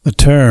The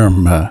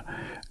term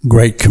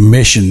Great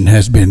Commission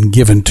has been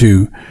given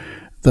to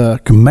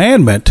the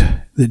commandment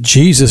that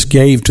Jesus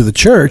gave to the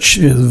church,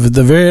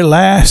 the very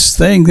last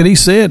thing that he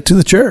said to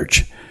the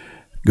church.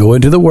 Go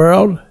into the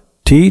world,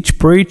 teach,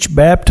 preach,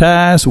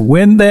 baptize,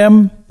 win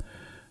them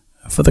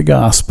for the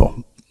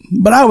gospel.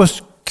 But I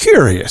was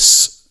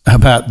curious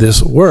about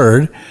this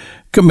word,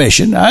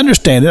 commission. I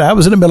understand it. I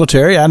was in the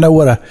military. I know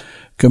what a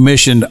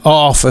commissioned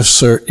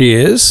officer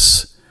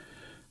is.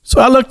 So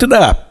I looked it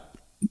up.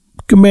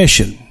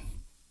 Commission,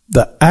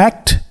 the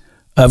act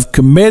of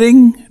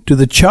committing to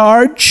the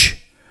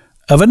charge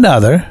of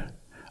another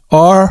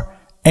or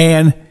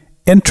an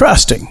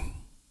entrusting.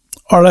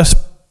 Or let's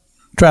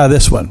try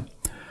this one.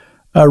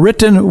 A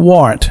written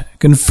warrant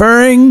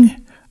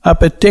conferring a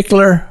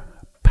particular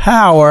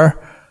power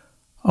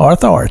or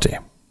authority.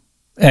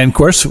 And of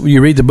course,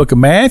 you read the book of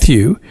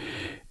Matthew,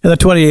 in the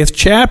 28th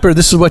chapter,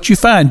 this is what you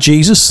find.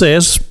 Jesus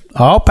says,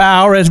 all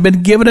power has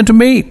been given unto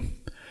me.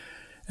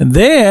 And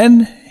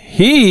then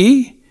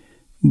he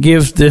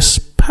gives this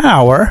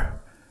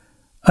power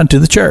unto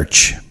the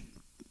church,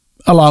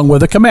 along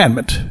with a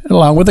commandment,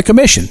 along with a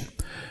commission.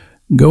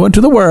 Go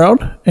into the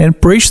world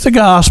and preach the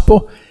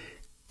gospel,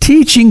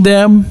 teaching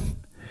them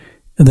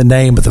in the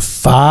name of the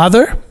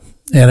Father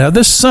and of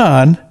the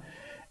Son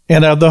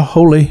and of the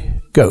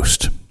Holy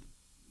Ghost.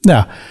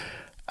 Now,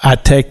 I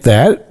take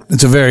that.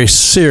 It's a very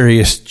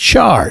serious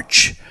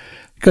charge.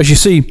 Because you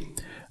see,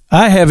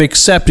 I have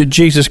accepted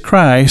Jesus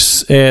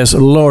Christ as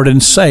Lord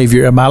and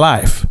Savior of my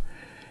life.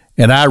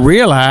 And I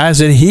realize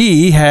that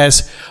he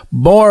has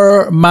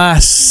bore my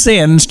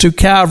sins to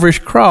Calvary's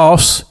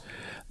cross,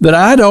 that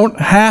I don't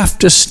have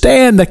to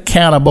stand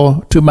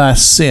accountable to my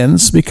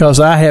sins because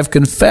I have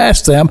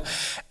confessed them,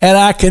 and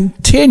I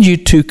continue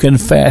to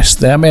confess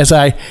them as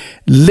I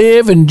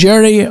live and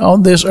journey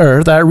on this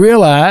earth. I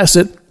realize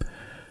that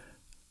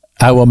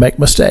I will make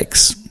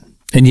mistakes.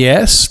 And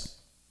yes,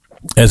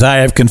 as I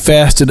have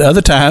confessed at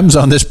other times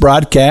on this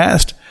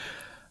broadcast,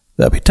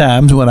 there'll be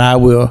times when I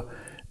will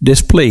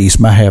displease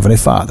my Heavenly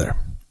Father.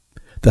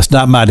 That's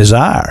not my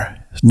desire.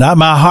 It's not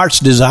my heart's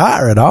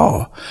desire at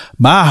all.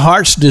 My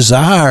heart's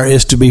desire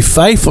is to be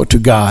faithful to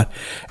God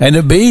and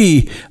to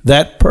be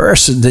that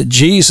person that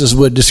Jesus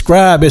would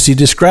describe as he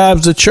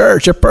describes the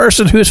church, a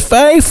person who is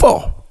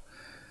faithful.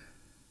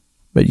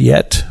 But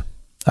yet,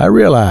 I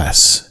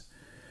realize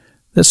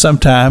that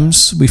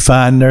sometimes we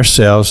find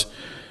ourselves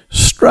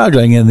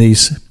struggling in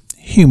these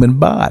human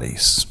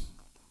bodies.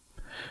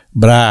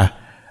 But I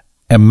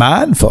am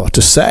mindful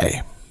to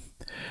say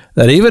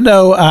that even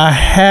though I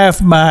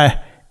have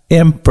my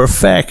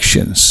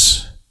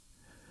imperfections,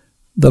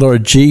 the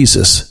Lord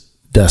Jesus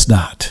does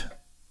not.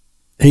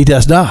 He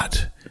does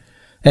not.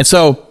 And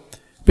so,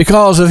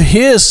 because of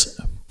his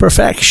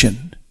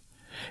perfection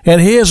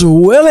and his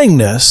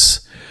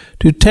willingness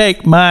to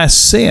take my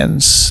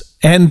sins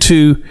and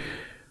to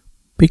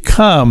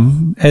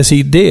become, as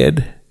he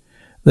did,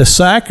 the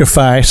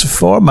sacrifice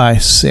for my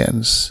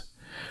sins,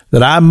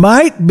 that I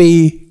might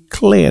be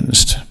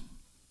cleansed,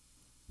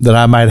 that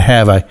I might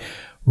have a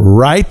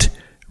right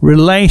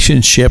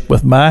relationship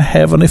with my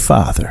Heavenly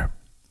Father,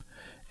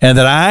 and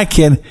that I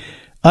can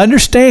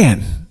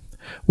understand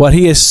what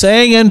he is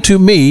saying unto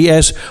me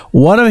as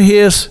one of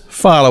his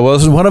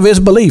followers and one of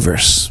his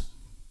believers.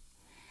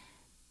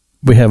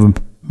 We have a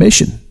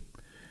mission.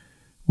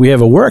 We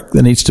have a work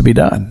that needs to be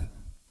done.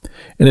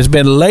 And it's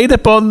been laid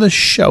upon the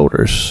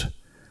shoulders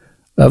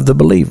of the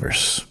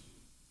believers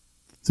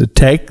to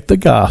take the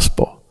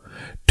gospel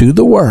to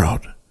the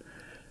world,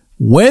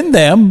 win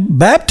them,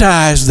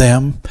 baptize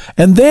them,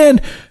 and then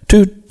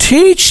to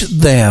teach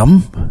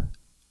them,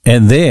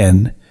 and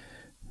then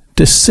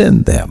to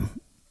send them.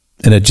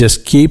 And it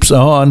just keeps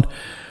on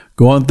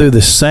going through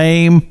the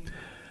same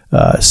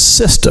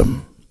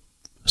system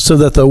so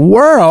that the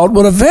world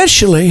would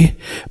eventually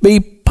be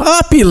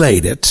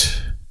populated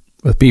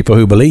with people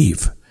who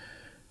believe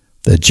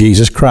that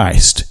Jesus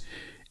Christ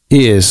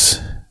is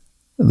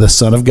the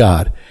Son of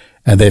God,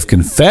 and they've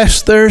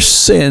confessed their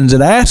sins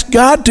and asked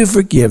God to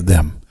forgive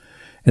them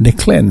and to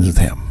cleanse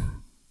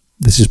them.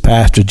 This is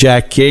Pastor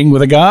Jack King with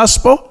the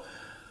gospel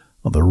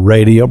on the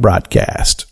radio broadcast.